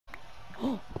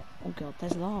Oh god,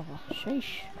 there's lava.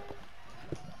 Sheesh.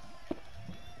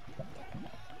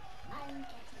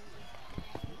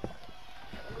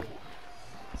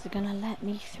 Is it gonna let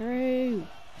me through?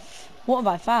 What have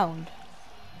I found?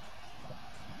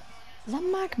 Is that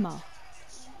magma?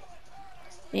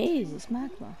 It is, it's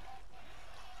magma.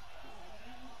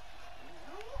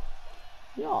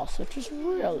 Yes, it is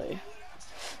really.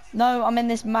 No, I'm in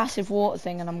this massive water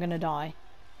thing and I'm gonna die.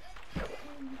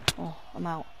 Oh, I'm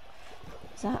out.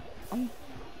 Is that...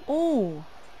 oh!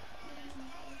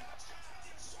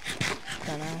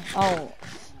 Don't know. Oh.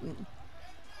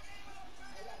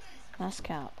 That's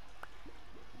cap.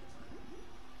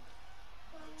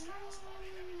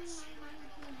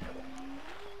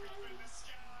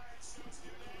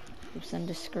 You'll send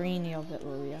a screeny of it,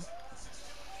 will ya?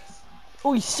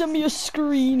 Oh, you send me a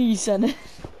screeny, send it.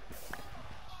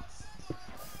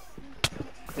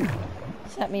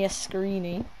 Sent me a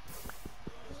screeny.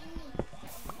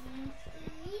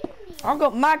 I've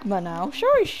got magma now.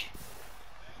 Shush.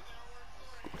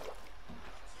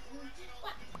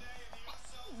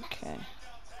 Okay.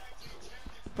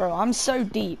 Bro, I'm so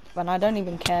deep, and I don't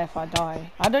even care if I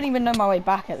die. I don't even know my way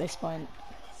back at this point.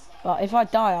 But if I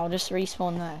die, I'll just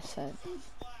respawn there, so...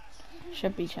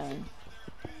 should be chilling.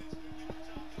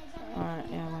 Alright,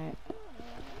 yeah, wait.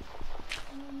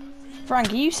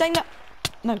 Frank, are you saying that?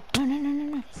 No, no, no, no,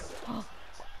 no, no.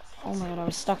 Oh my god, I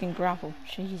was stuck in gravel.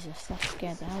 Jesus, that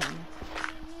scared the hell out of me.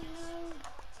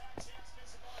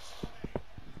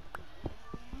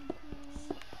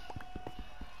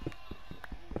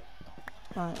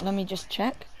 Alright, let me just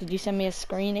check. Did you send me a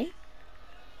screeny?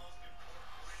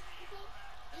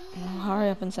 Oh, hurry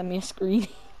up and send me a screeny.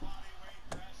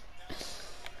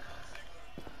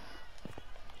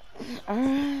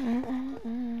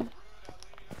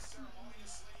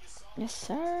 Yes,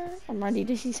 sir. I'm ready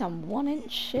to see some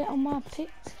 1-inch shit on my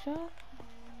picture.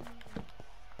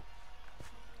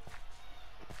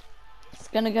 It's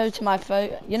gonna go to my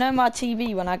photo. You know my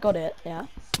TV when I got it, yeah?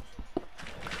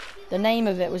 The name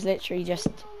of it was literally just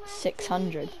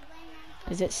 600.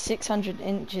 Because it's 600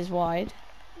 inches wide.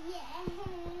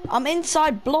 I'm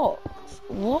inside blocks.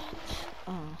 What?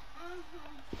 Oh.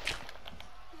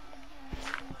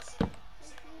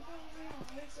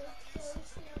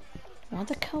 What are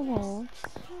the codes?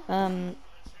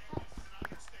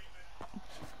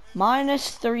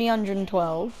 Minus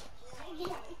 312,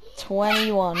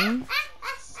 21,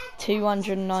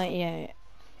 298.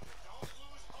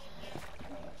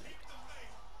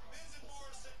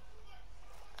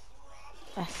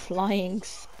 A flying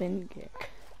spin kick.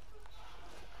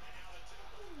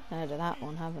 Heard of that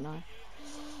one, haven't I?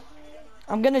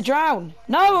 I'm gonna drown.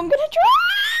 No, I'm gonna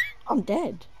drown. I'm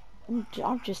dead.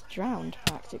 I've just drowned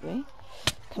practically.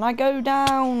 Can I go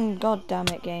down? God damn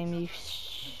it, game. You.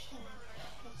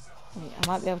 Wait, I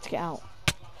might be able to get out.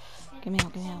 Get me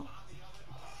out. Get me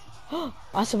out.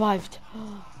 I survived.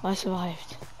 I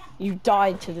survived. You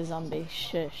died to the zombie.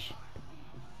 Shush.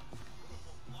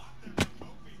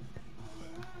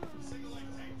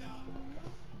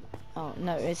 Oh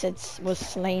no, it said was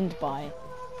slain by.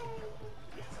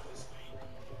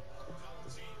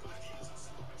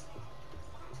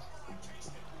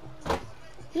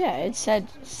 Yeah, it said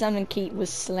Simon Keat was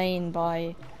slain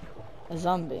by a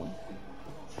zombie.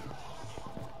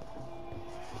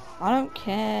 I don't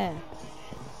care.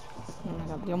 Oh my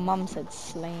god, your mum said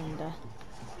slander.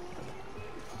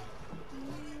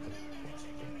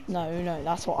 No,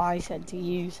 that's what I said to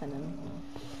you, Simon.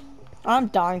 I'm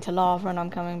dying to lava and I'm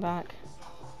coming back.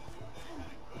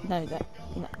 No.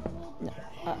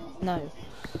 No.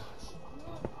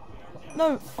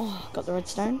 Oh, got the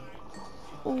redstone.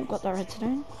 Oh, got that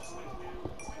redstone.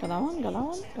 Got that one.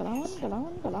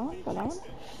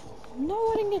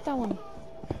 No, I didn't get that one.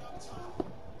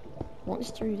 What is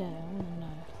through there? I want to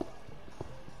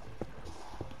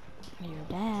know. Your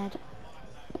dad.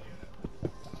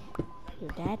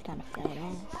 Your dad kind of flat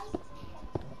ass.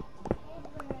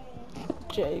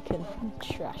 Joking.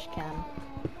 Trash can.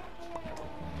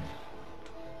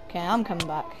 Okay, I'm coming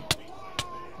back.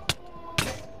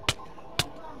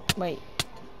 Wait.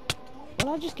 What did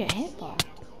I just get hit by?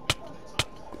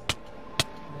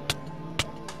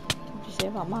 Did you say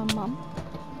about my mum?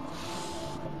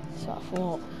 That's what I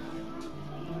thought.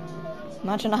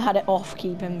 Imagine I had it off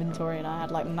keep inventory and I had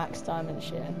like max diamond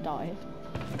shit and died.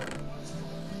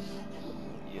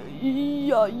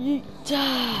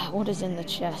 What is in the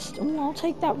chest? Oh, I'll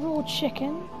take that raw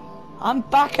chicken. I'm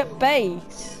back at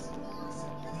base.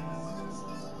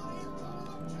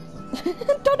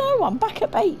 Don't know, I'm back at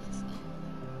base.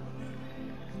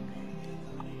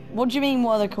 What do you mean,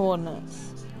 what are the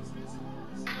coordinates?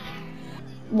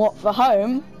 What, for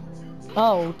home?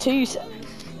 Oh, do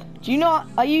you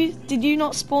not, did you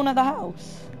not spawn at the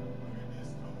house?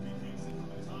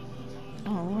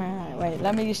 Oh, right, wait,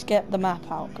 let me just get the map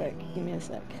out quick. Give me a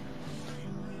sec.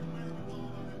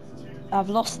 I've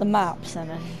lost the map,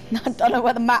 Simon. I don't know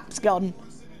where the map's gone.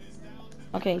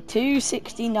 Okay,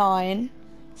 269,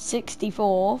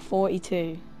 64,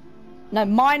 42. No,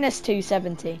 minus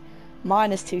 270.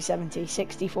 Minus 270,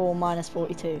 64 minus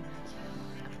 42.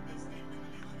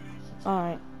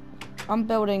 Alright. I'm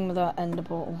building the ender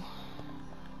portal.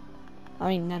 I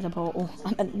mean nether portal.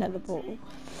 I meant nether portal.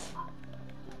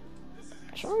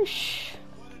 Shush.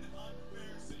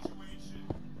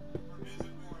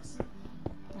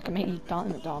 I can make you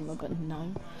diamond armor, but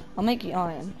no. I'll make you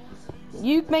iron.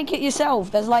 You make it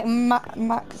yourself. There's like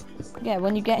max. Yeah,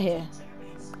 when you get here.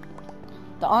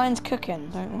 The iron's cooking,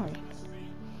 don't worry.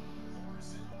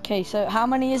 Okay, so how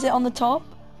many is it on the top?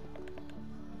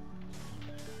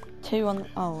 2 on.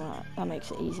 Oh, right. That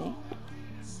makes it easy.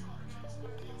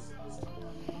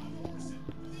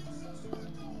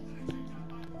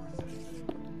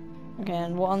 Okay,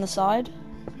 and what on the side?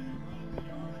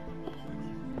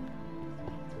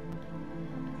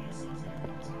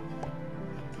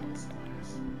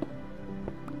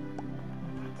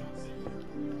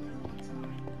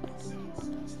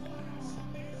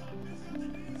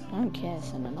 I don't care,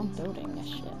 Simon. I'm building this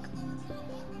shit.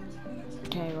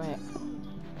 Okay, wait.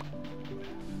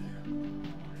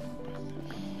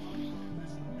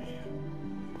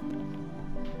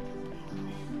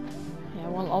 Yeah,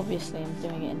 well, obviously I'm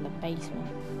doing it in the basement.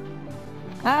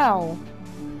 Ow!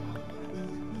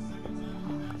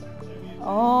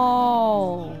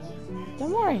 Oh!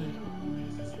 Don't worry.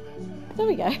 There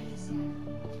we go.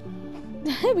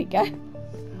 There we go.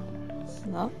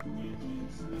 No.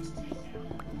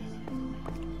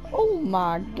 Oh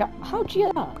my god. How'd you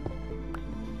get that?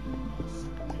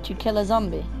 Did you kill a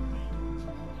zombie?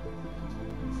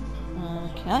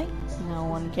 Okay. No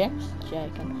one cares.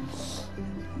 Joking.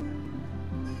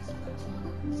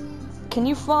 Can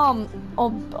you farm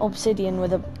obsidian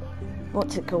with a...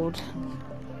 What's it called?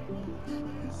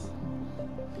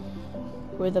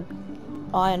 With a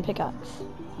iron pickaxe?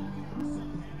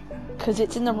 Because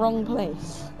it's in the wrong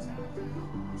place.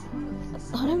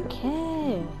 I don't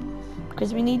care.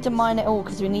 Because we need to mine it all,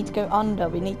 because we need to go under.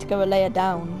 We need to go a layer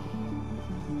down.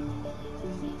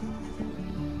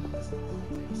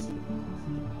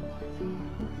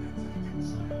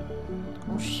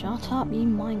 Oh, shut up, you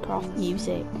Minecraft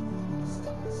music.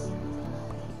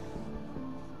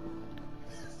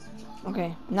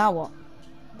 Okay, now what?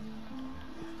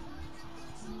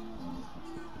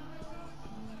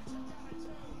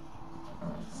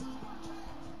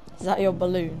 Is that your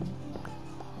balloon?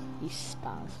 You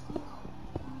spaz.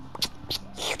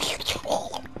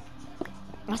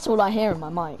 That's all I hear in my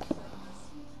mic.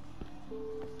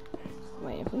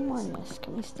 Wait, if we mine this,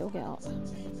 can we still get up?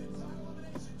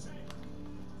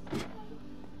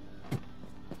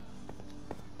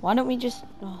 Why don't we just...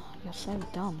 Oh, you're so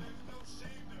dumb.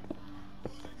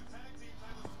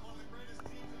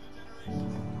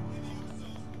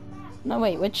 No,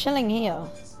 wait, we're chilling here.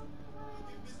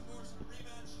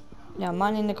 Yeah, I'm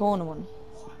mining the corner one.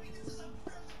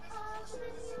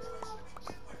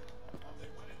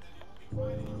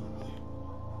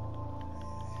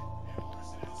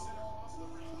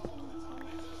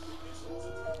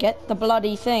 Get the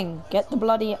bloody thing. Get the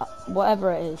bloody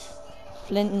whatever it is.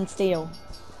 Flint and steel.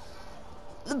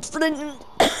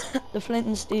 The flint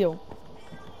and steel.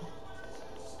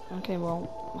 Okay,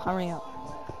 well, hurry up.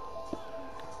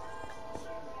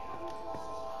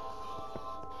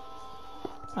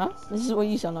 Huh? This is what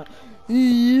you sound like.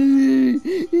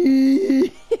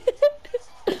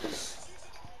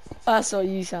 That's what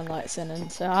you sound like, Sinan,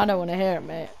 so I don't want to hear it,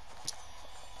 mate.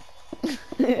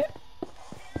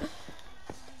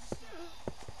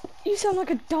 You sound like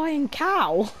a dying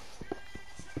cow.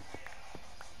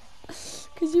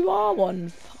 Because you are one,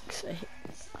 fuck's sake.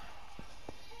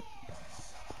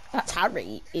 That's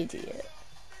Harry, idiot.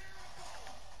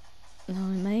 No,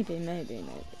 maybe.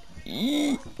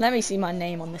 Let me see my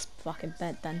name on this fucking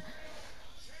bed then.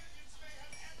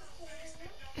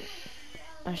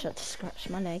 I should have to scratch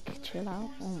my leg, chill out.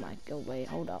 Oh my god, wait,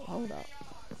 hold up.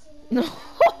 No.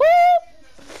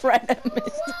 Fred and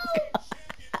Mr.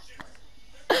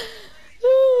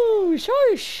 Ooh,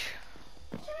 shush.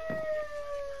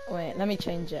 Wait, let me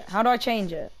change it. How do I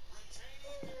change it?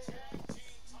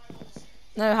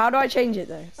 No, how do I change it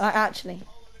though? Actually.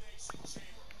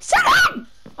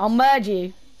 I'll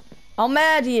murder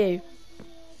you.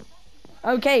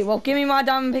 Okay, well give me my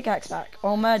diamond pickaxe back.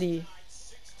 I'll murder you.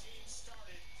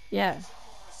 Yeah.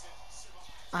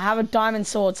 I have a diamond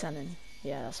sword, Senan.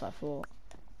 Yeah, that's what I thought.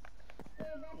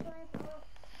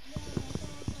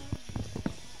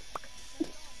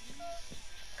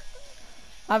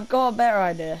 I've got a better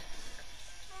idea.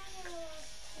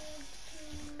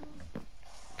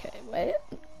 Okay, wait.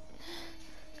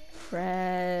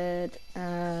 Fred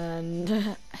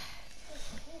and...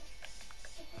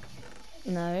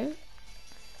 No.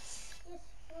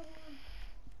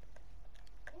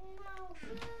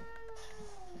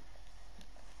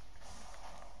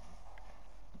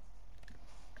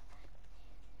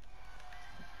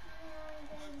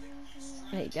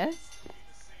 There you go.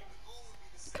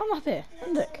 Come up here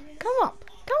and look. Come up.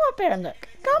 Come up here and look.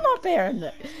 Come up here and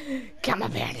look. Come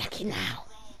up here and look now.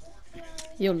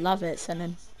 You'll love it,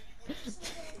 Senan.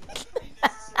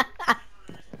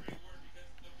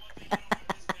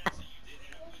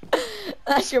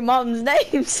 That's your mom's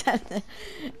name, Senan.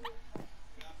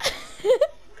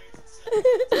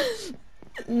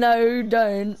 No,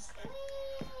 don't.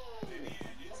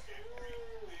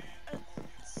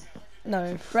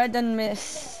 No, Fred and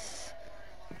Miss...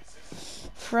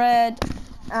 Fred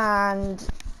and...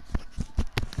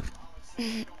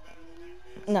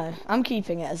 No, I'm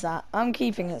keeping it as that. I'm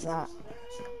keeping it as that.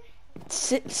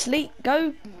 Sleep,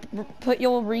 go put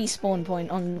your respawn point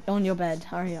on your bed.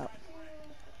 Hurry up.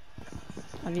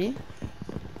 Have you?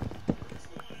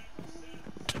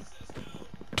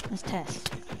 Let's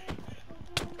test.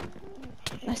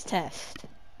 Let's test.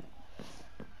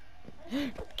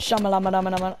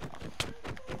 Shamalama.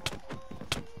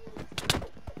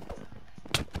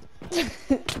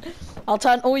 I'll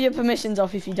turn all your permissions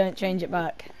off if you don't change it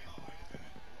back.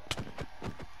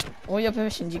 All your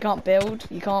permissions. You can't build.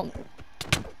 You can't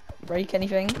break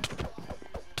anything.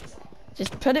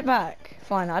 Just put it back.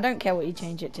 Fine. I don't care what you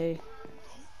change it to.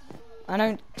 I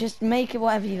don't. Just make it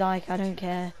whatever you like. I don't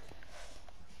care.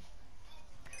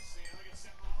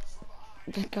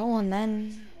 Just go on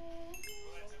then.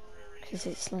 Because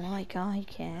it's like I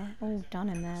care. Oh, done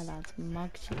in there. That's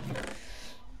mugged.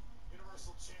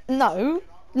 No.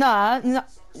 No.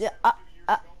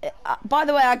 By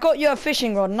the way, I got you a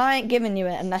fishing rod and I ain't giving you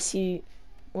it unless you...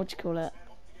 What do you call it?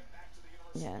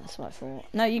 Yeah, that's what I thought.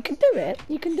 No, you can do it.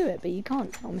 You can do it, but you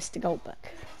can't tell Mr. Goldberg.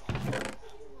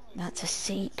 That's a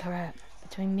secret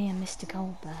between me and Mr.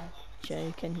 Goldberg.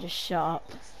 Joking, just shut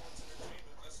up.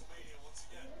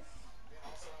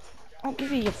 I'll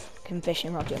give you your fucking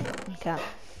fishing rod, you cat.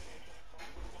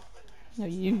 No,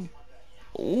 you.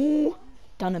 Oh,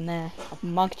 done him there. I've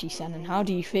mugged you, Senan. How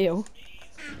do you feel?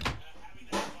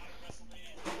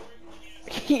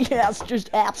 That's just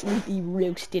absolutely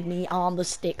roasted me on the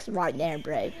sticks right there,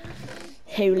 bro.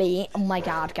 Holy, oh my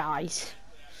god, guys.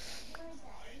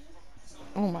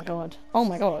 Oh my god. Oh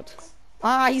my god.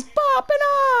 Ah, he's popping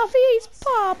off! He's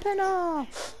popping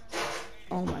off!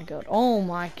 Oh my god. Oh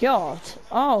my god.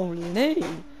 Holy.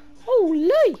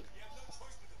 Holy!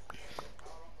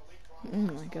 Oh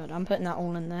my god, I'm putting that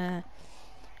all in there.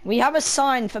 We have a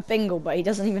sign for Bingle, but he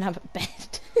doesn't even have a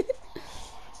bed.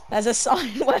 There's a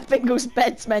sign where Bingle's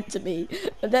bed's meant to be,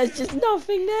 but there's just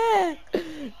nothing there.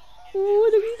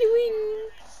 What are we doing?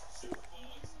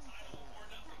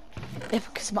 Yeah,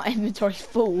 because my inventory's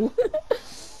full.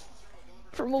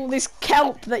 From all this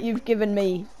kelp that you've given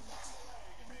me.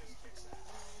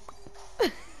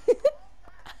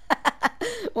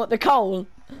 What, the coal?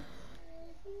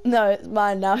 No, it's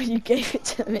mine now. You gave it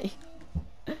to me.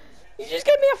 You just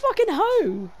gave me a fucking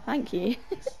hoe. Thank you.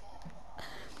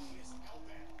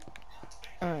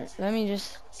 Alright, let me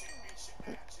just...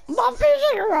 My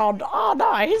fishing rod! Oh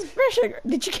no, he's fishing!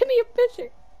 Did you give me a fishing?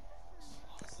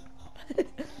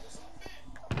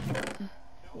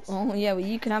 Oh yeah, well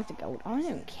you can have the gold. I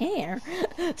don't care.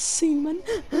 Seaman.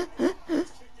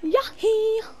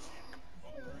 Yahee!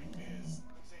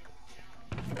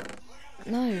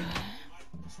 No.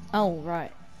 Oh,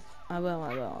 right. I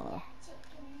will.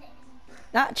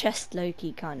 That chest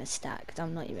low-key kind of stacked.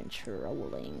 I'm not even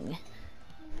trolling.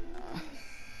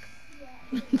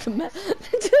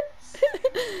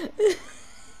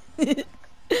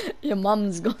 Your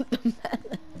mum's got the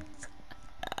melon.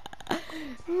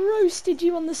 Roasted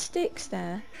you on the sticks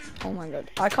there. Oh my god.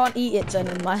 I can't eat it,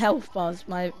 and my health bars,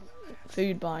 my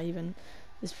food bar even,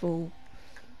 is full.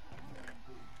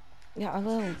 Yeah, I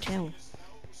will. Chill.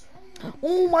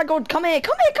 Oh my god, come here,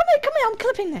 I'm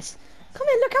clipping this. Come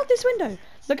here, look out this window.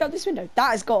 Look out this window.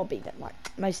 That has got to be the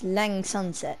most lang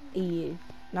sunset EU.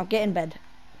 Now get in bed.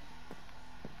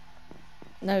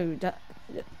 No,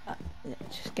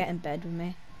 just get in bed with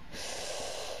me.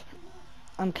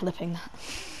 I'm clipping that.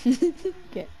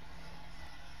 Get.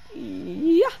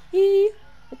 Yeah,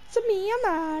 it's a me,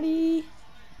 Amari.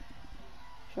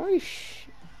 Sorry.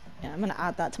 Yeah, I'm gonna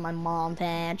add that to my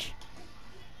montage.